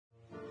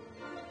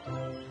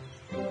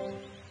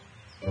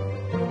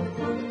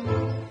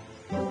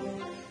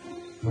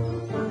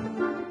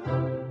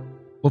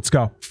Let's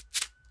go.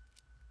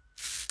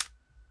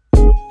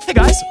 Hey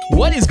guys,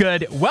 what is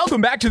good?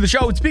 Welcome back to the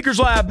show. It's Beaker's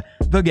Lab.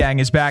 The gang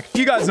is back.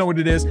 You guys know what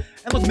it is.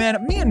 And look,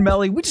 man, me and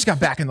Melly, we just got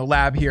back in the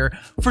lab here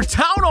for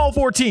Town Hall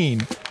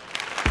 14.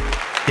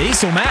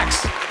 Diesel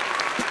Max.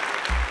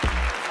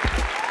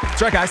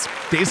 That's right, guys.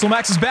 Diesel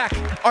Max is back.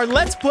 Our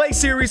Let's Play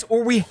series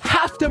where we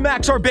have to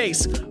max our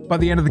base by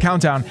the end of the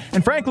countdown.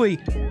 And frankly,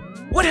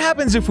 what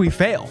happens if we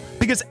fail?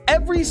 Because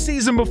every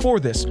season before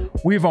this,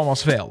 we've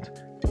almost failed.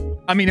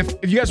 I mean,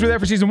 if you guys were there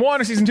for season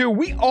 1 or season 2,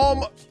 we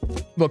all...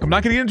 Look, I'm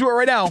not going to get into it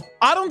right now.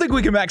 I don't think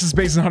we can max this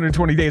base in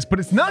 120 days, but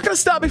it's not going to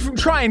stop me from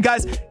trying,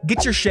 guys.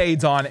 Get your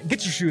shades on,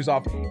 get your shoes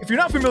off. If you're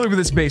not familiar with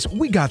this base,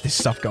 we got this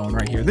stuff going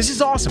right here. This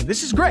is awesome.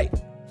 This is great.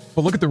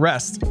 But look at the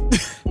rest.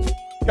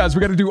 Guys,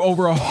 we got to do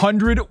over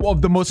 100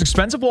 of the most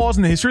expensive walls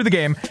in the history of the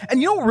game.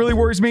 And you know what really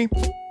worries me?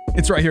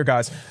 It's right here,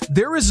 guys.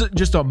 There is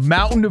just a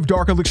mountain of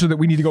dark elixir that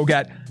we need to go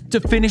get to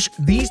finish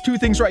these two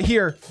things right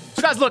here.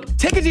 So guys, look,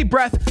 take a deep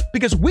breath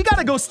because we got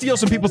to go steal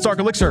some people's dark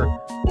elixir.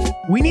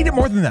 We need it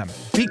more than them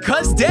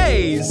because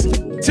days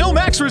till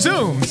max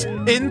resumes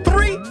in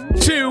 3,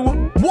 2,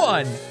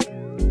 1.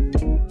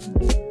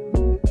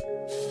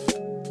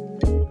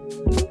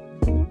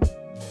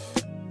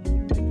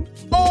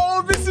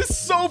 Oh, this is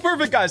so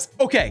perfect, guys.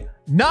 Okay,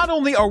 not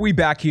only are we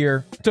back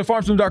here to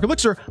farm some dark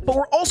elixir, but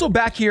we're also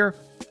back here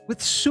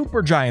with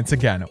super giants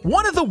again.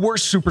 One of the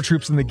worst super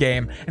troops in the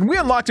game, and we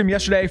unlocked him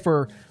yesterday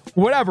for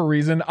whatever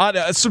reason on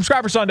a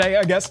subscriber Sunday,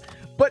 I guess.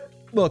 But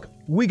look,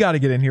 we got to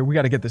get in here. We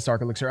got to get this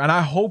dark elixir, and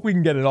I hope we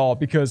can get it all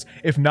because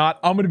if not,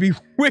 I'm going to be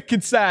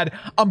wicked sad.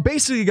 I'm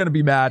basically going to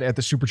be mad at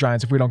the super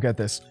giants if we don't get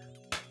this,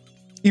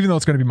 even though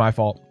it's going to be my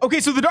fault.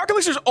 Okay, so the dark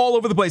elixir's all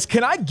over the place.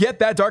 Can I get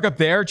that dark up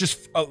there?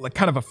 Just like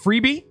kind of a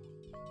freebie?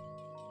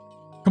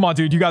 Come on,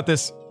 dude, you got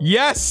this.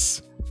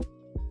 Yes.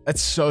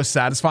 That's so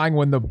satisfying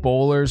when the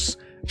bowler's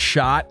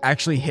shot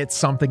actually hits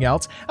something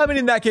else. I mean,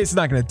 in that case, it's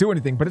not going to do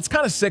anything, but it's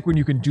kind of sick when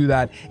you can do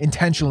that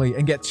intentionally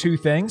and get two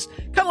things.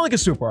 Kind of like a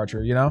super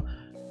archer, you know?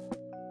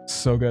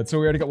 So good. So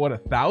we already got, what,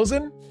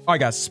 1,000? All right,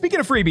 guys, speaking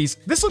of freebies,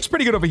 this looks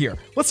pretty good over here.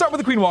 Let's start with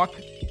the queen walk.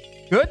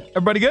 Good?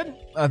 Everybody good?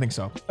 I think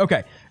so.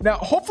 Okay. Now,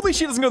 hopefully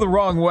she doesn't go the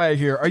wrong way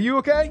here. Are you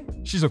okay?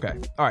 She's okay.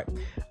 All right.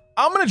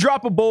 I'm going to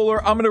drop a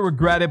bowler. I'm going to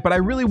regret it, but I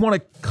really want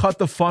to cut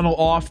the funnel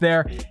off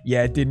there.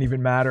 Yeah, it didn't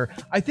even matter.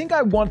 I think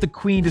I want the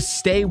queen to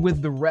stay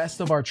with the rest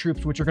of our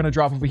troops, which are going to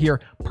drop over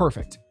here.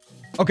 Perfect.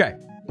 Okay.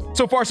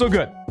 So far, so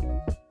good.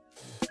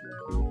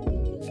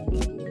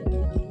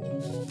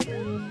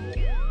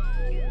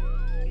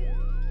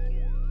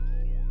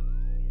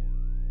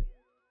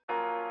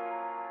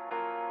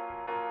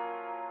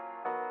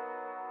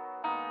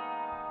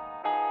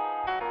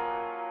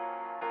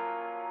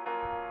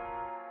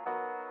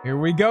 Here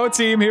we go,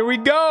 team. Here we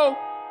go.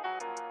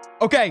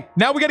 Okay,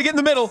 now we got to get in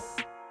the middle.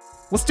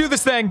 Let's do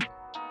this thing.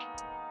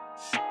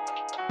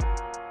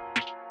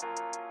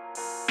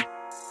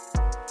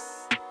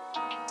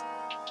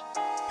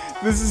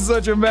 This is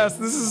such a mess.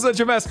 This is such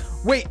a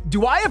mess. Wait,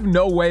 do I have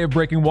no way of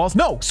breaking walls?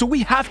 No, so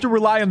we have to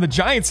rely on the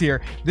giants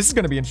here. This is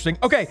going to be interesting.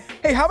 Okay,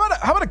 hey, how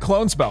about a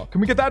clone spell? Can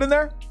we get that in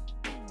there?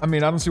 I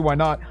mean, I don't see why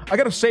not. I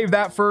got to save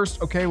that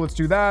first. Okay, let's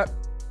do that.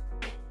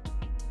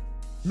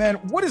 Man,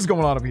 what is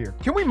going on over here?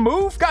 Can we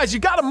move? Guys, you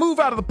got to move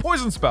out of the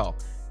poison spell.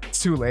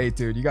 It's too late,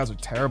 dude. You guys are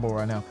terrible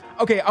right now.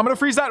 Okay, I'm going to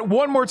freeze that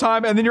one more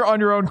time, and then you're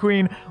on your own,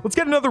 queen. Let's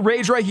get another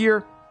rage right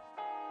here. Do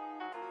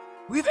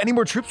we have any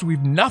more troops? We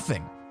have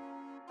nothing.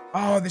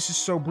 Oh, this is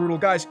so brutal.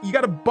 Guys, you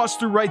got to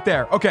bust through right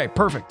there. Okay,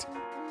 perfect.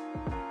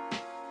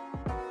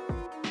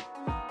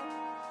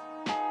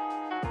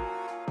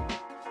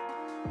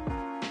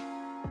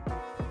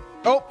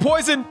 Oh,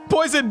 poison,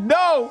 poison,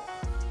 no!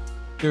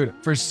 Dude,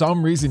 for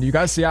some reason, you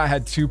guys see I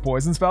had 2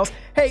 poison spells?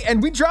 Hey,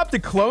 and we dropped a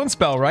clone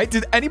spell, right?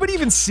 Did anybody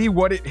even see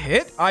what it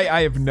hit?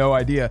 I have no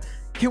idea.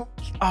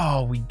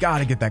 Oh, we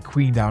gotta get that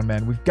queen down,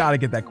 man. We've gotta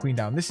get that queen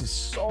down. This is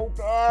so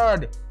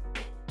good.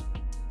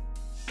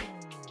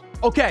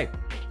 Okay,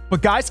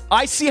 but guys,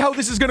 I see how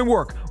this is gonna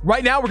work.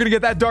 Right now, we're gonna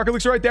get that dark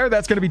elixir right there.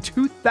 That's gonna be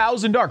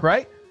 2,000 dark,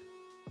 right?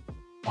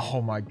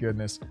 Oh my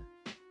goodness.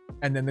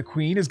 And then the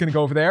queen is gonna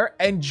go over there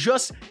and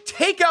just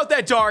take out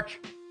that dark.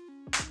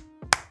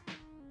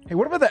 Hey,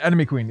 what about that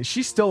enemy queen? Is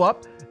she still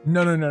up?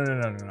 No.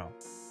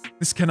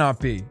 This cannot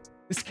be.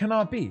 This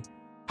cannot be.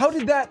 How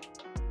did that...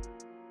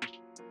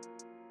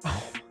 Oh.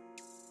 All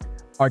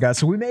right, guys.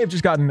 So we may have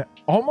just gotten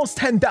almost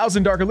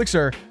 10,000 dark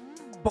elixir,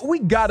 but we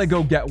got to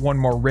go get one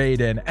more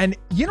raid in. And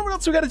you know what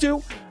else we got to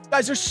do?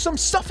 Guys, there's some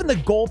stuff in the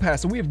goal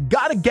pass that we have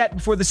got to get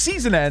before the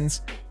season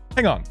ends.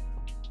 Hang on.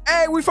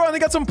 Hey, we finally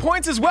got some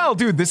points as well.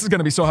 Dude, this is going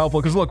to be so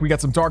helpful because look, we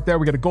got some dark there.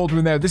 We got a gold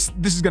rune there. This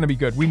is going to be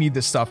good. We need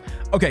this stuff.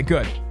 Okay,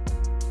 good.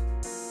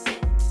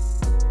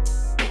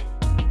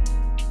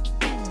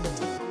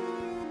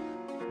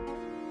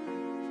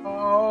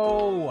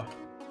 Oh.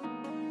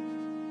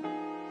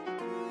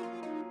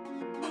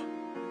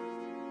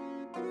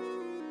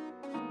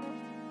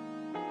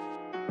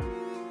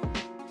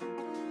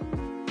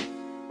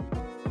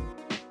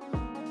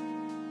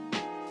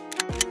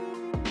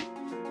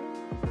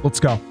 Let's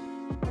go.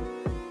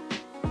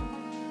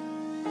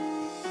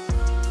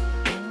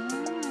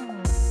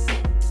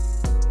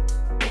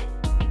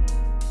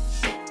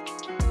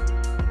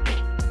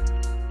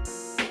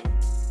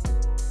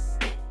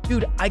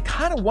 Dude, I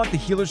kind of want the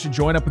healers to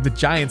join up with the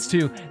giants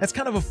too. That's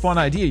kind of a fun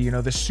idea, you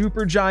know, the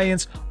super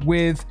giants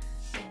with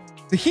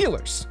the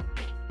healers.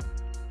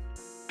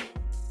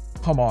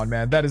 Come on,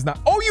 man. That is not...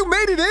 Oh, you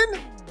made it in?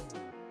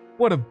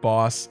 What a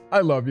boss. I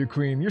love you,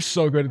 Queen. You're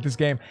so good at this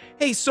game.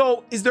 Hey,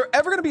 so is there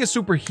ever going to be a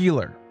super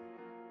healer?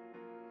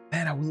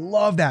 Man, I would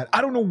love that. I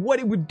don't know what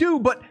it would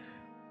do, but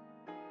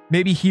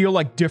maybe heal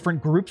like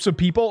different groups of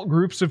people,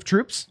 groups of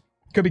troops.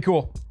 Could be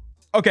cool.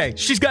 Okay,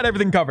 she's got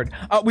everything covered.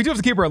 We do have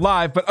to keep her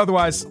alive, but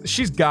otherwise,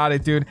 she's got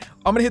it, dude.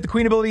 I'm gonna hit the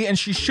Queen ability, and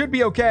she should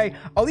be okay.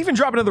 I'll even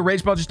drop another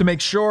rage spell just to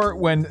make sure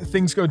when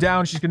things go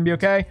down, she's gonna be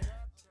okay.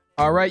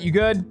 All right, you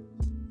good?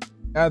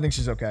 I think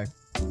she's okay.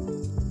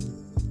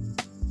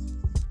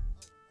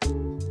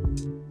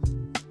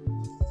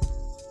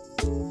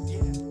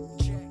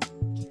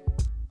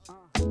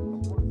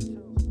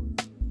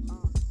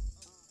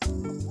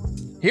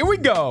 Here we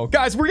go.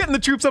 Guys, we're getting the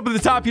troops up at the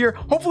top here.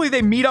 Hopefully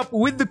they meet up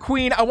with the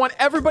Queen. I want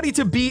everybody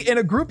to be in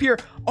a group here.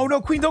 Oh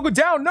no, Queen, don't go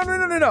down. No, no,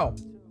 no, no, no.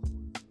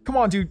 Come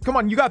on, dude. Come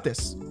on, you got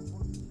this.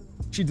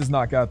 She does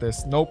not got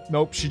this. Nope,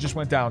 nope. She just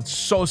went down.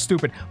 So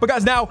stupid. But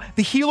guys, now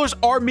the healers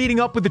are meeting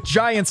up with the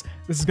giants.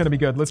 This is going to be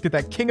good. Let's get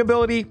that king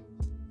ability.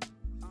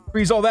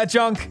 Freeze all that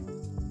junk.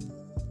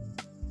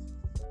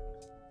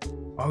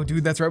 Oh,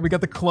 dude, that's right. We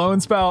got the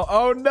clone spell.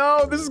 Oh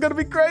no, this is going to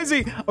be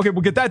crazy. Okay,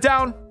 we'll get that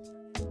down.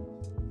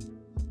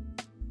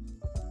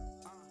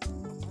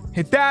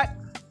 Hit that.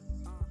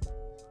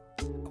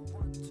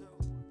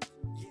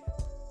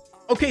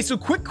 Okay, so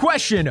quick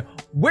question.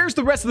 Where's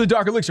the rest of the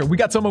Dark Elixir? We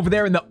got some over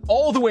there in the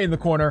all the way in the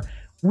corner.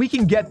 We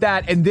can get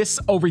that, and this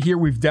over here,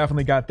 we've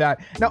definitely got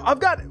that. Now,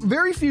 I've got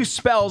very few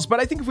spells, but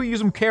I think if we use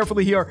them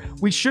carefully here,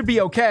 we should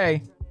be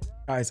okay.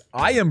 Guys,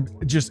 I am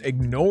just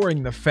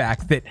ignoring the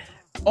fact that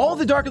all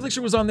the Dark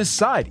Elixir was on this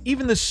side.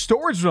 Even the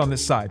storage was on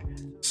this side.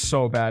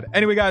 So bad.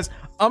 Anyway, guys,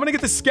 I'm gonna get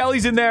the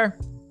Skellies in there.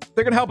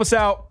 They're gonna help us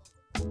out.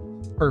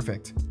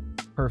 Perfect.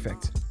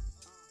 Perfect.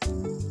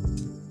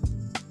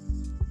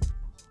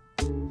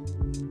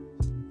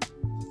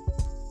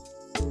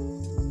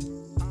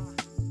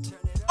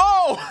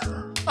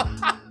 Oh!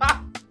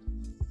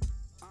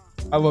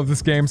 I love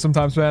this game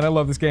sometimes, man. I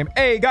love this game.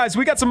 Hey, guys,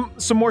 we got some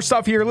more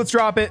stuff here. Let's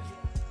drop it.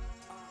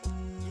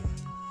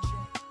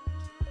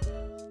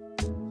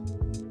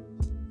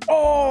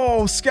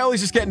 Oh,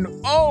 Skelly's just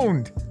getting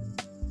owned.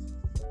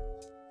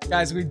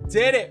 Guys, we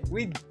did it.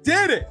 We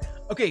did it.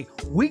 Okay,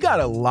 we got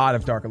a lot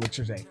of Dark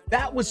Elixirs, eh?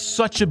 That was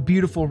such a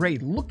beautiful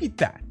raid. Look at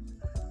that.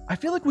 I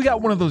feel like we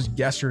got one of those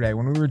yesterday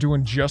when we were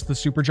doing just the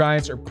Super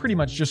Giants, or pretty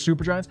much just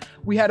Super Giants.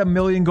 We had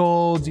 1,000,000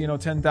 golds, you know,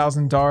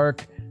 10,000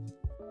 Dark.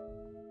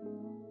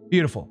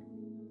 Beautiful.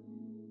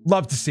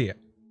 Love to see it.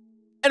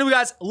 Anyway,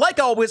 guys,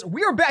 like always,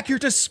 we are back here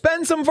to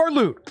spend some of our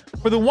loot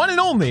for the one and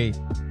only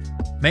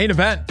main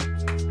event.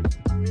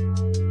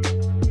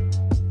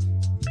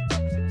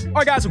 All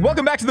right, guys,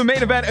 welcome back to the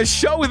main event, a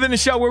show within a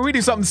show where we do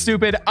something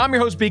stupid. I'm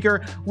your host,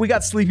 Beaker. We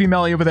got Sleepy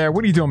Melly over there.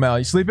 What are you doing, Melly?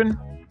 You sleeping?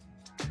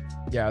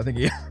 Yeah, I think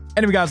he...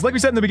 Anyway, guys, like we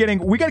said in the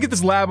beginning, we got to get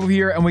this lab over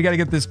here, and we got to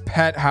get this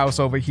pet house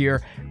over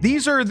here.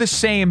 These are the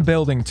same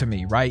building to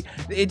me, right?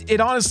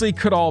 It honestly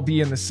could all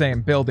be in the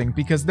same building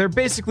because they're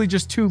basically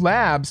just two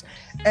labs,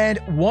 and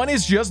one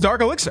is just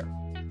Dark Elixir.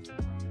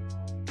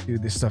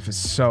 Dude, this stuff is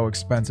so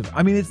expensive.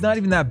 I mean, it's not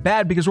even that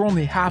bad because we're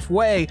only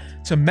halfway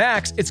to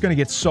max. It's going to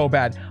get so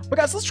bad. But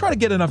guys, let's try to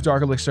get enough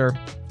Dark Elixir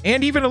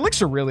and even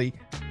Elixir, really,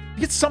 to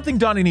get something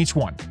done in each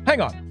one.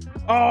 Hang on.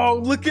 Oh,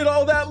 look at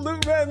all that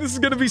loot, man. This is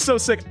going to be so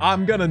sick.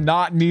 I'm going to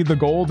not need the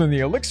gold and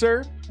the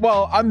Elixir.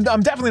 Well, I'm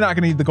definitely not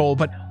going to need the gold,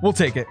 but we'll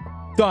take it.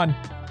 Done.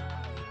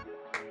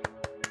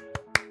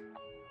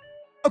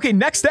 Okay,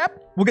 next step.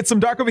 We'll get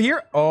some Dark over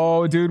here.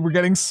 Oh, dude, we're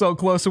getting so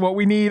close to what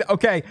we need.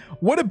 Okay,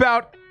 what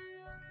about...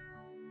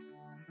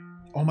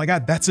 Oh my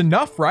god, that's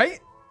enough, right?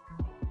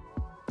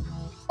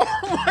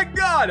 Oh my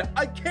god,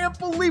 I can't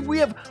believe we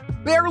have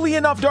barely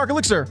enough Dark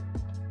Elixir.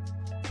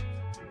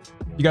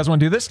 You guys want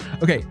to do this?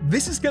 Okay,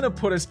 this is going to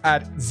put us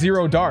at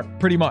 0 Dark,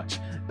 pretty much.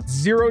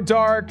 0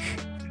 Dark.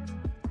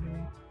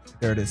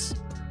 There it is.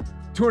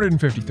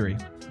 253.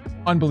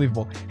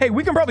 Unbelievable. Hey,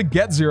 we can probably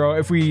get 0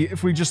 if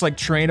we just like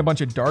train a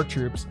bunch of Dark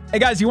troops. Hey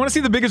guys, you want to see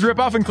the biggest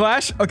ripoff in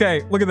Clash?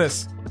 Okay, look at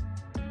this.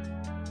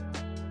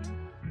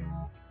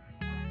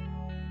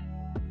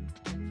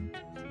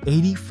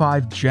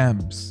 85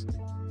 gems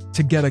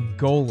to get a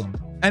golem.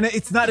 And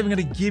it's not even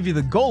going to give you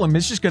the golem.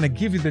 It's just going to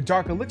give you the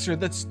Dark Elixir.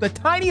 That's the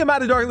tiny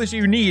amount of Dark Elixir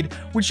you need,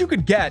 which you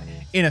could get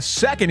in a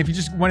second if you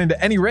just went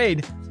into any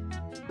raid.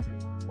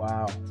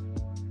 Wow.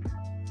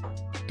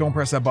 Don't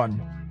press that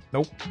button.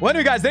 Nope. Well,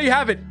 anyway, guys, there you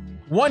have it.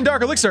 1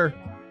 Dark Elixir.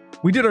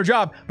 We did our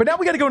job, but now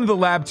we got to go into the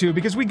lab too,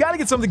 because we got to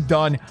get something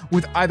done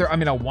with either, I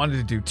mean, I wanted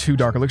to do 2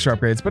 Dark Elixir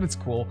upgrades, but it's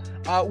cool.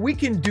 We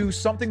can do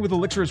something with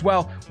Elixir as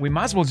well. We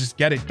might as well just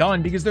get it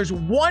done because there's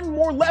 1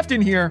 more left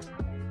in here.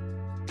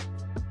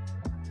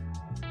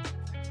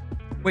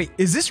 Wait,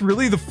 is this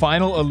really the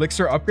final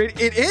Elixir upgrade?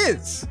 It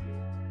is.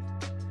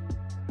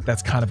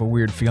 That's kind of a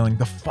weird feeling.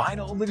 The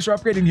final Elixir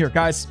upgrade in here,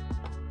 guys.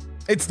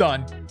 It's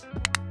done.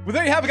 Well,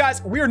 there you have it,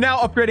 guys. We are now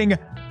upgrading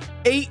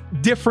 8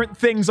 different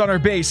things on our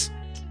base.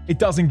 It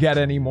doesn't get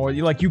any more.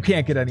 You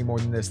can't get any more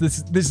than this. This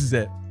is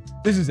it.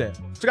 This is it.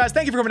 So guys,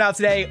 thank you for coming out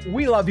today.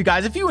 We love you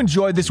guys. If you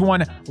enjoyed this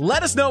one,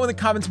 let us know in the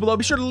comments below.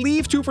 Be sure to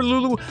leave 2 for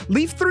Lulu,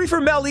 leave 3 for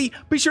Melly.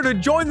 Be sure to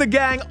join the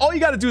gang. All you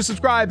got to do is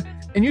subscribe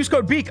and use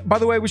code BEAK. By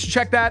the way, we should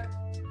check that.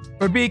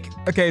 Code BEAK.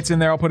 Okay, it's in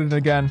there. I'll put it in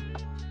again.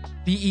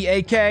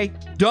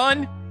 BEAK.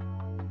 Done.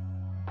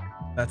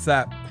 That's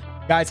that.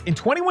 Guys, in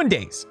 21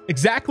 days,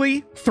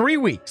 exactly 3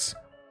 weeks,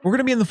 we're going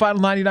to be in the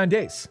final 99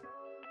 days.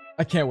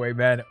 I can't wait,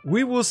 man.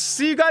 We will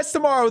see you guys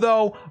tomorrow,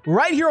 though,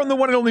 right here on the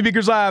one and only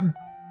Beaker's Lab.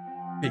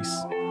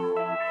 Peace.